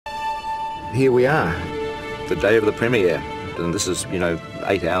here we are, the day of the premiere, and this is,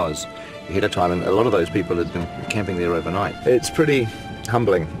 8 hours ahead of time, and a lot of those people had been camping there overnight. It's pretty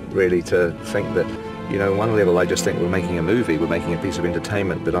humbling, really, to think that, on one level I just think we're making a movie, we're making a piece of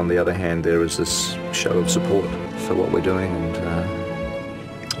entertainment, but on the other hand there is this show of support for what we're doing,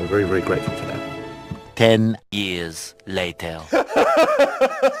 and we're very, very grateful for that. 10 years later.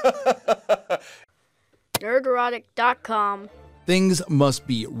 Nerdrotic.com. Things must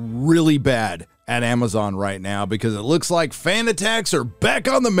be really bad at Amazon right now because it looks like fan attacks are back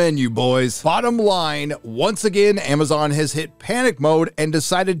on the menu, boys. Bottom line, once again, Amazon has hit panic mode and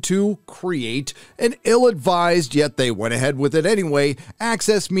decided to create an ill-advised, yet they went ahead with it anyway,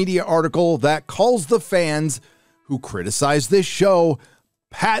 Access Media article that calls the fans who criticize this show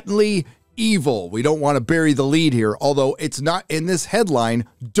patently evil. We don't want to bury the lead here, although it's not in this headline.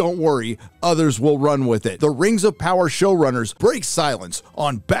 Don't worry, others will run with it. The Rings of Power showrunners break silence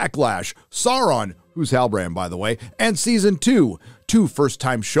on Backlash, Sauron, who's Halbrand, by the way, and Season 2. Two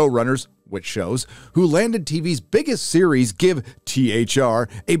first-time showrunners, which shows, who landed TV's biggest series give THR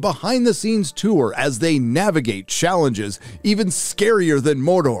a behind-the-scenes tour as they navigate challenges even scarier than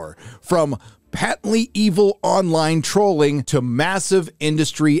Mordor, from patently evil online trolling to massive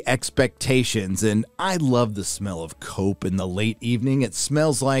industry expectations. And I love the smell of cope in the late evening. It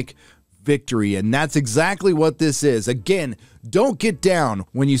smells like victory, and that's exactly what this is. Again, don't get down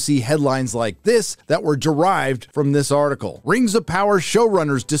when you see headlines like this that were derived from this article. Rings of Power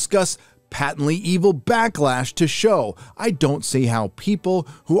showrunners discuss patently evil backlash to show. I don't see how people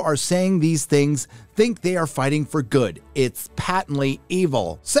who are saying these things think they are fighting for good. It's patently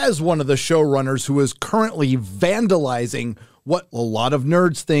evil, says one of the showrunners who is currently vandalizing what a lot of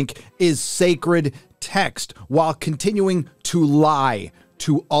nerds think is sacred text while continuing to lie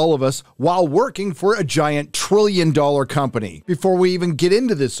to all of us while working for a giant trillion-dollar company. Before we even get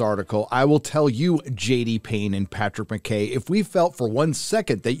into this article, I will tell you, JD Payne and Patrick McKay, if we felt for 1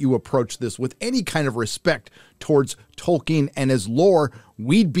 second that you approached this with any kind of respect towards Tolkien and his lore,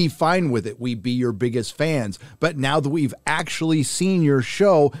 we'd be fine with it. We'd be your biggest fans. But now that we've actually seen your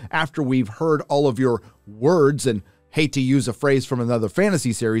show, after we've heard all of your words, and hate to use a phrase from another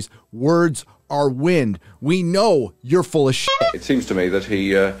fantasy series, words are wind. We know you're full of shit. It seems to me that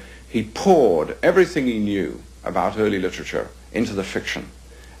he poured everything he knew about early literature into the fiction,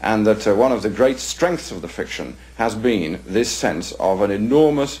 and that one of the great strengths of the fiction has been this sense of an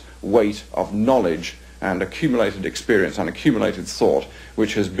enormous weight of knowledge and accumulated experience and accumulated thought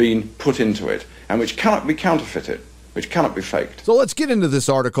which has been put into it and which cannot be counterfeited, which cannot be faked. So let's get into this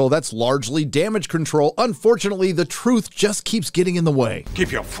article that's largely damage control. Unfortunately, the truth just keeps getting in the way.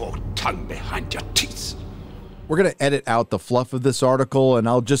 Keep your forked tongue behind your teeth. We're going to edit out the fluff of this article, and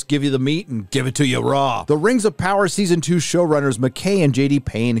I'll just give you the meat and give it to you raw. The Rings of Power Season 2 showrunners McKay and JD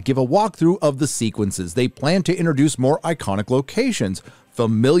Payne give a walkthrough of the sequences. They plan to introduce more iconic locations,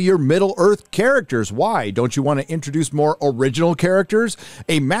 familiar Middle-earth characters. Why? Don't you want to introduce more original characters?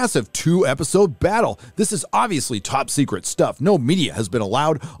 A massive 2-episode battle. This is obviously top secret stuff. No media has been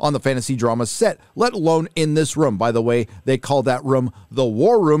allowed on the fantasy drama set, let alone in this room. By the way, they call that room the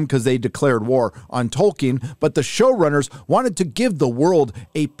War Room because they declared war on Tolkien, but the showrunners wanted to give the world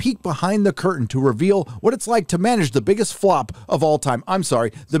a peek behind the curtain to reveal what it's like to manage the biggest flop of all time. I'm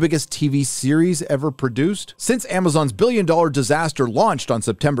sorry, the biggest TV series ever produced. Since Amazon's billion-dollar disaster launched on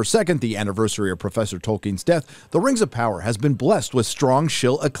September 2nd, the anniversary of Professor Tolkien's death, The Rings of Power has been blessed with strong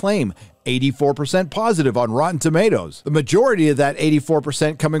shill acclaim. 84% positive on Rotten Tomatoes. The majority of that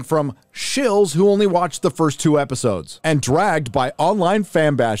 84% coming from shills who only watched the first 2 episodes. And dragged by online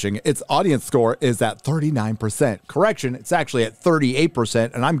fan bashing, its audience score is at 39%. Correction, it's actually at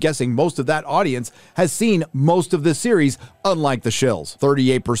 38%, and I'm guessing most of that audience has seen most of the series, unlike the shills.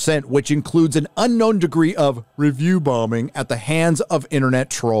 38%, which includes an unknown degree of review bombing at the hands of internet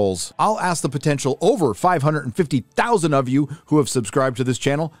trolls. I'll ask the potential over 550,000 of you who have subscribed to this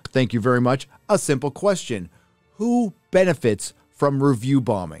channel, thank you very much, a simple question. Who benefits from review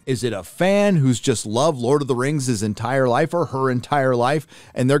bombing? Is it a fan who's just loved Lord of the Rings his entire life or her entire life,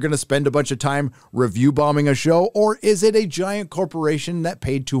 and they're going to spend a bunch of time review bombing a show? Or is it a giant corporation that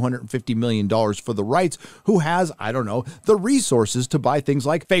paid $250 million for the rights who has, I don't know, the resources to buy things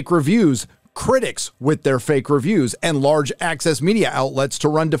like fake reviews, critics with their fake reviews, and large access media outlets to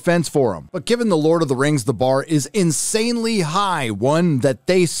run defense for them? But given the Lord of the Rings, the bar is insanely high, one that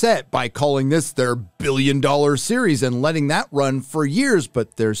they set by calling this their billion-dollar series and letting that run for years.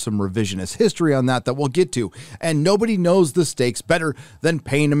 But there's some revisionist history on that we'll get to, and nobody knows the stakes better than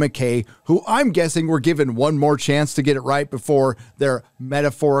Payne and McKay, who I'm guessing were given one more chance to get it right before their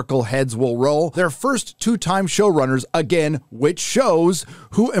metaphorical heads will roll. Their first 2-time showrunners, again, which shows,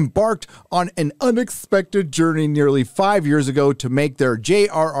 who embarked on on an unexpected journey nearly 5 years ago to make their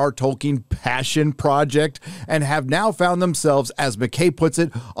J.R.R. Tolkien passion project and have now found themselves, as McKay puts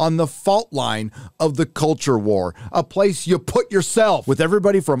it, on the fault line of the culture war, a place you put yourself, with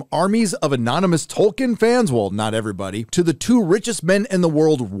everybody from armies of anonymous Tolkien fans, well, not everybody, to the 2 richest men in the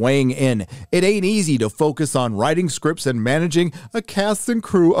world weighing in. It ain't easy to focus on writing scripts and managing a cast and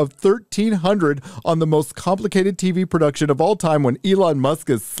crew of 1,300 on the most complicated TV production of all time when Elon Musk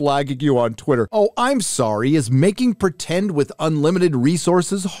is slagging you on Twitter. Oh, I'm sorry, is making pretend with unlimited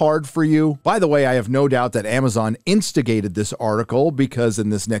resources hard for you? By the way, I have no doubt that Amazon instigated this article because in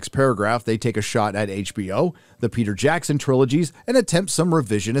this next paragraph, they take a shot at HBO, the Peter Jackson trilogies, and attempt some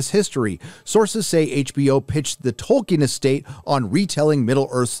revisionist history. Sources say HBO pitched the Tolkien estate on retelling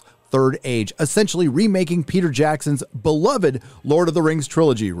Middle-earth's Third Age, essentially remaking Peter Jackson's beloved Lord of the Rings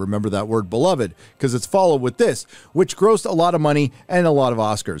trilogy. Remember that word beloved, because it's followed with this, which grossed a lot of money and a lot of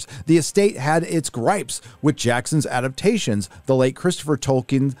Oscars. The estate had its gripes with Jackson's adaptations. The late Christopher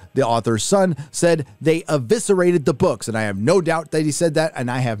Tolkien, the author's son, said they eviscerated the books, and I have no doubt that he said that, and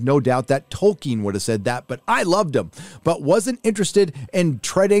I have no doubt that Tolkien would have said that, but I loved him, but wasn't interested in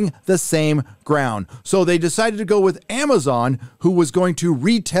treading the same ground. So they decided to go with Amazon, who was going to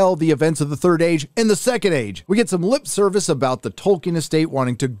retell the events of the Third Age in the Second Age. We get some lip service about the Tolkien estate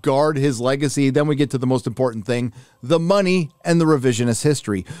wanting to guard his legacy. Then we get to the most important thing, the money and the revisionist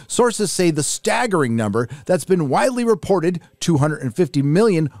history. Sources say the staggering number that's been widely reported, $250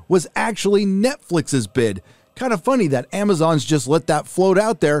 million, was actually Netflix's bid. Kind of funny that Amazon's just let that float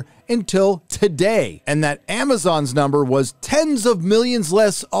out there until today, and that Amazon's number was tens of millions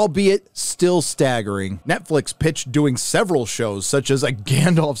less, albeit still staggering. Netflix pitched doing several shows, such as a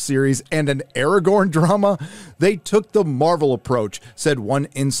Gandalf series and an Aragorn drama. They took the Marvel approach, said one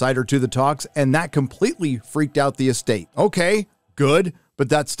insider to the talks, and that completely freaked out the estate. Okay, good. But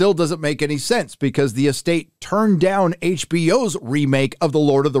that still doesn't make any sense because the estate turned down HBO's remake of The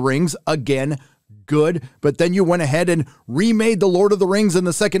Lord of the Rings again. Good, but then you went ahead and remade The Lord of the Rings in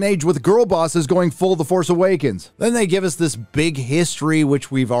the Second Age with girl bosses going full The Force Awakens. Then they give us this big history, which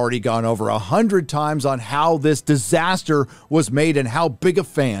we've already gone over 100 times, on how this disaster was made and how big of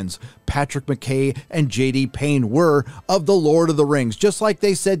fans Patrick McKay and J.D. Payne were of The Lord of the Rings, just like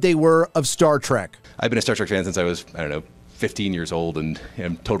they said they were of Star Trek. I've been a Star Trek fan since I was, 15 years old, and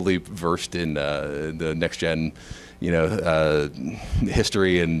am totally versed in the next gen,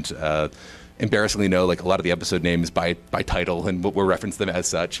 history, and embarrassingly know like a lot of the episode names by title, and we'll reference them as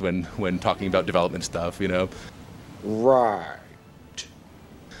such when talking about development stuff. Right.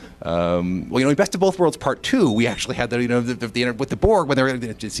 Best of Both Worlds Part 2, we actually had the with the Borg when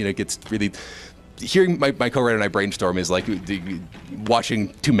it just gets really. Hearing my co-writer and I brainstorm is like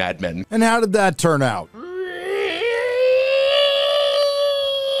watching 2 Mad Men. And how did that turn out?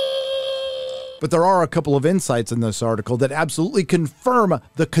 But there are a couple of insights in this article that absolutely confirm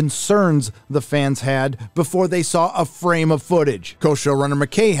the concerns the fans had before they saw a frame of footage. Co-showrunner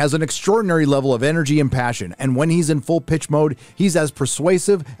McKay has an extraordinary level of energy and passion, and when he's in full pitch mode, he's as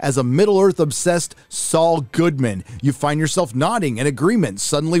persuasive as a Middle-earth obsessed Saul Goodman. You find yourself nodding in agreement,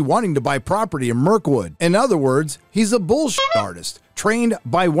 suddenly wanting to buy property in Mirkwood. In other words, he's a bullshit artist, trained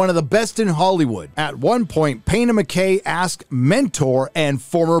by one of the best in Hollywood. At one point, Payne and McKay asked mentor and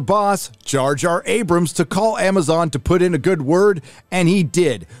former boss Jar Jar Abrams to call Amazon to put in a good word, and he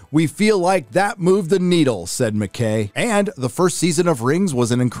did. We feel like that moved the needle, said McKay. And the first season of Rings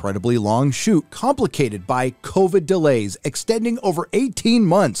was an incredibly long shoot, complicated by COVID delays, extending over 18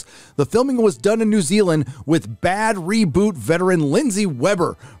 months. The filming was done in New Zealand with bad reboot veteran Lindsay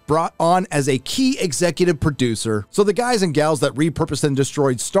Weber brought on as a key executive producer. So the guys and gals that repurposed and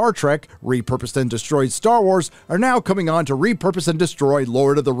destroyed Star Trek, repurposed and destroyed Star Wars, are now coming on to repurpose and destroy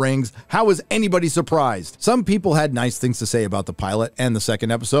Lord of the Rings. How is anybody surprised? Some people had nice things to say about the pilot and the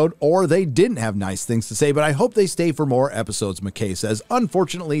second episode, or they didn't have nice things to say, but I hope they stay for more episodes, McKay says.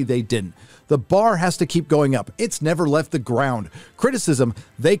 Unfortunately, they didn't. The bar has to keep going up. It's never left the ground. Criticism,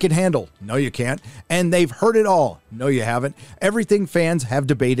 they can handle. No, you can't. And they've heard it all. No, you haven't. Everything fans have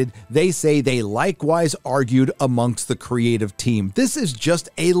debated, they say they likewise argued amongst the creative team. This is just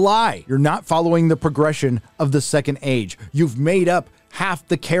a lie. You're not following the progression of the Second Age. You've made up half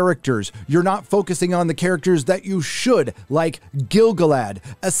the characters. You're not focusing on the characters that you should, like Gil-galad,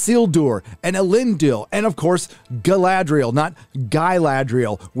 Isildur, and Elendil, and of course, Galadriel, not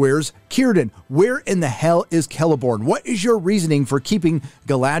Gailadriel. Where's Círdan? Where in the hell is Celeborn? What is your reasoning for keeping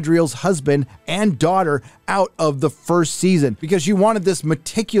Galadriel's husband and daughter out of the first season? Because you wanted this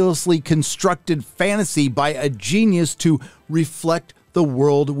meticulously constructed fantasy by a genius to reflect the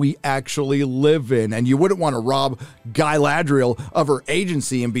world we actually live in. And you wouldn't want to rob Guy Ladriel of her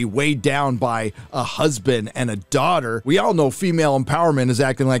agency and be weighed down by a husband and a daughter. We all know female empowerment is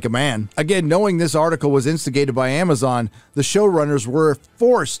acting like a man. Again, knowing this article was instigated by Amazon, the showrunners were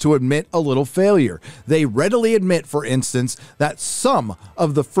forced to admit a little failure. They readily admit, for instance, that some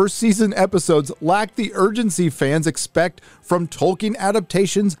of the first season episodes lack the urgency fans expect from Tolkien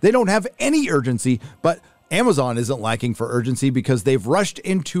adaptations. They don't have any urgency, but Amazon isn't lacking for urgency because they've rushed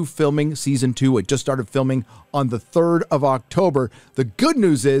into filming season 2. It just started filming on the 3rd of October. The good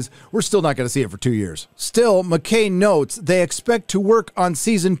news is we're still not going to see it for 2 years. Still, McKay notes they expect to work on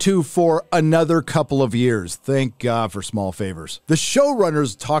season 2 for another couple of years. Thank God for small favors. The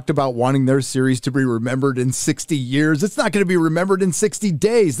showrunners talked about wanting their series to be remembered in 60 years. It's not going to be remembered in 60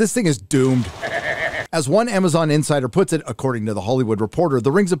 days. This thing is doomed. As one Amazon insider puts it, according to The Hollywood Reporter,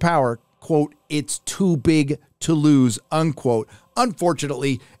 The Rings of Power, quote, "It's too big to lose," unquote.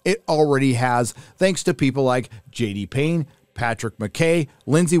 Unfortunately, it already has, thanks to people like J.D. Payne, Patrick McKay,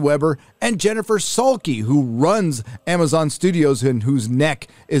 Lindsay Weber, and Jennifer Salke, who runs Amazon Studios and whose neck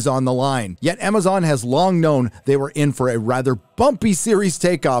is on the line. Yet Amazon has long known they were in for a rather bumpy series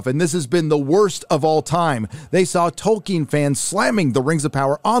takeoff, and this has been the worst of all time. They saw Tolkien fans slamming The Rings of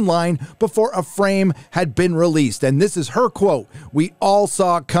Power online before a frame had been released, and this is her quote, "We all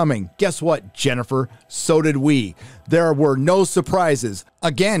saw it coming. Guess what, Jennifer? So did we. There were no surprises."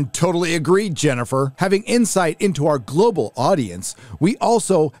 Again, totally agreed, Jennifer. Having insight into our global audience, we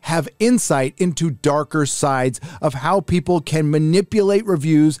also have insight into darker sides of how people can manipulate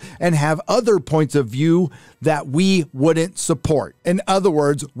reviews and have other points of view that we wouldn't support. In other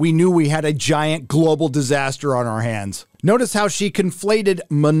words, we knew we had a giant global disaster on our hands. Notice how she conflated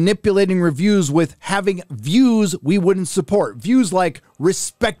manipulating reviews with having views we wouldn't support. Views like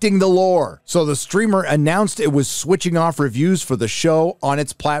respecting the lore. So the streamer announced it was switching off reviews for the show on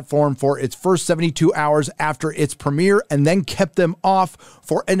its platform for its first 72 hours after its premiere and then kept them off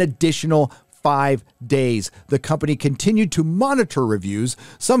for an additional 5 days. The company continued to monitor reviews.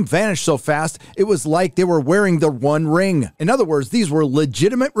 Some vanished so fast, it was like they were wearing the One Ring. In other words, these were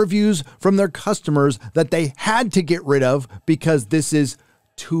legitimate reviews from their customers that they had to get rid of because this is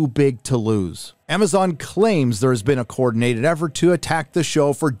too big to lose. Amazon claims there has been a coordinated effort to attack the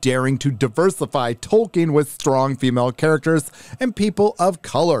show for daring to diversify Tolkien with strong female characters and people of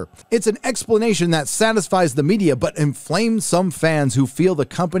color. It's an explanation that satisfies the media but inflames some fans who feel the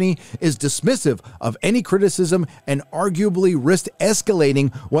company is dismissive of any criticism and arguably risked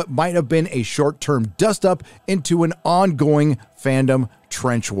escalating what might have been a short-term dust-up into an ongoing fandom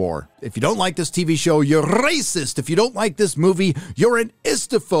trench war. If you don't like this TV show, you're racist. If you don't like this movie, you're an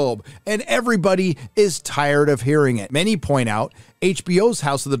istophobe. And everybody is tired of hearing it. Many point out HBO's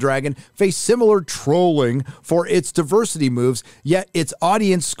House of the Dragon faced similar trolling for its diversity moves, yet its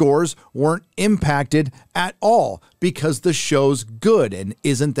audience scores weren't impacted at all because the show's good. And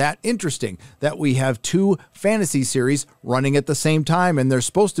isn't that interesting that we have two fantasy series running at the same time and they're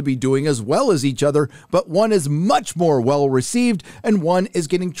supposed to be doing as well as each other, but one is much more well received and one is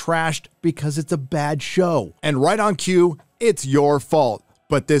getting trashed because it's a bad show. And right on cue, it's your fault.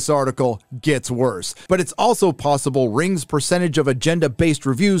 But this article gets worse. But it's also possible Ring's percentage of agenda-based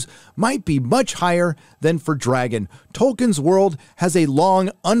reviews might be much higher than for Dragon. Tolkien's world has a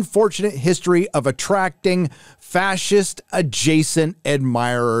long, unfortunate history of attracting fascist-adjacent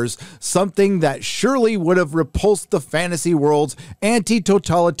admirers, something that surely would have repulsed the fantasy world's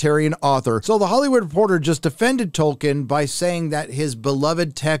anti-totalitarian author. So the Hollywood Reporter just defended Tolkien by saying that his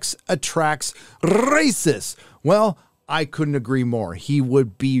beloved text attracts racists. Well, I couldn't agree more. He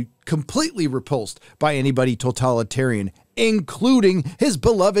would be completely repulsed by anybody totalitarian, including his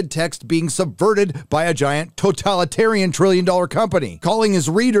beloved text being subverted by a giant totalitarian trillion-dollar company, calling his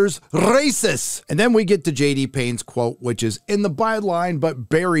readers racists. And then we get to J.D. Payne's quote, which is in the byline but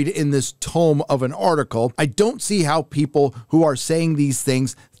buried in this tome of an article. "I don't see how people who are saying these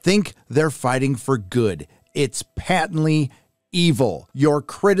things think they're fighting for good. It's patently evil." Your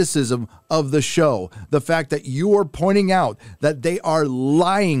criticism of the show, the fact that you are pointing out that they are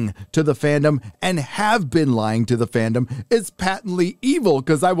lying to the fandom and have been lying to the fandom, is patently evil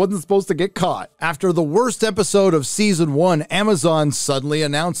because I wasn't supposed to get caught. After the worst episode of season 1, Amazon suddenly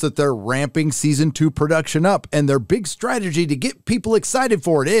announced that they're ramping season 2 production up, and their big strategy to get people excited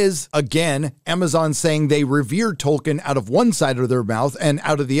for it is, again, Amazon saying they revere Tolkien out of one side of their mouth and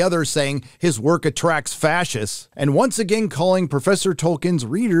out of the other saying his work attracts fascists, and once again calling Professor Tolkien's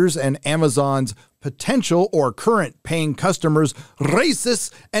readers and Amazon's potential or current paying customers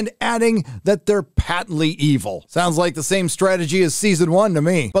racist and adding that they're patently evil. Sounds like the same strategy as season 1 to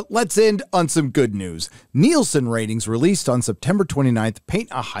me. But let's end on some good news. Nielsen ratings released on September 29th paint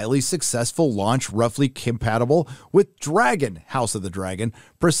a highly successful launch roughly compatible with Dragon, House of the Dragon.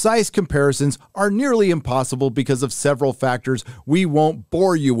 Precise comparisons are nearly impossible because of several factors we won't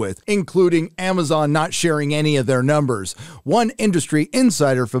bore you with, including Amazon not sharing any of their numbers. One industry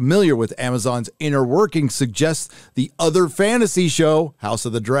insider familiar with Amazon's inner workings suggests the other fantasy show, House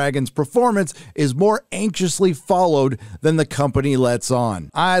of the Dragon's performance is more anxiously followed than the company lets on.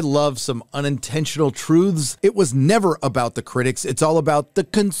 I love some unintentional truths. It was never about the critics, it's all about the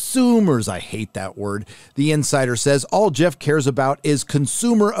consumers. I hate that word. The insider says all Jeff cares about is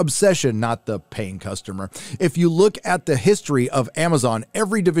consumer obsession, not the paying customer. If you look at the history of Amazon,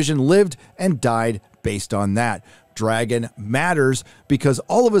 every division lived and died based on that. Dragon matters because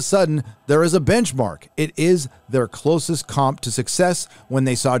all of a sudden there is a benchmark. It is their closest comp to success. When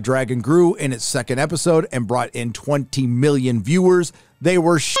they saw Dragon grew in its second episode and brought in 20 million viewers, they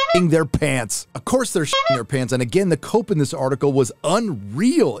were shitting their pants. Of course they're shitting their pants. And again, the cope in this article was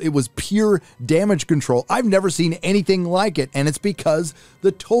unreal. It was pure damage control. I've never seen anything like it. And it's because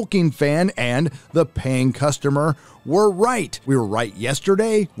the Tolkien fan and the paying customer were right. We were right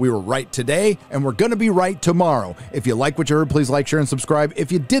yesterday, we were right today, and we're gonna be right tomorrow. If you like what you heard, please like, share, and subscribe.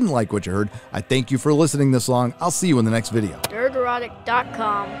 If you didn't like what you heard, I thank you for listening this long. I'll see you in the next video.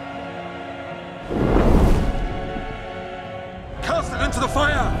 Nerdrotic.com. Cast it into the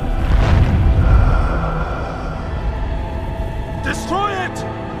fire! Destroy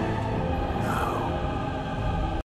it!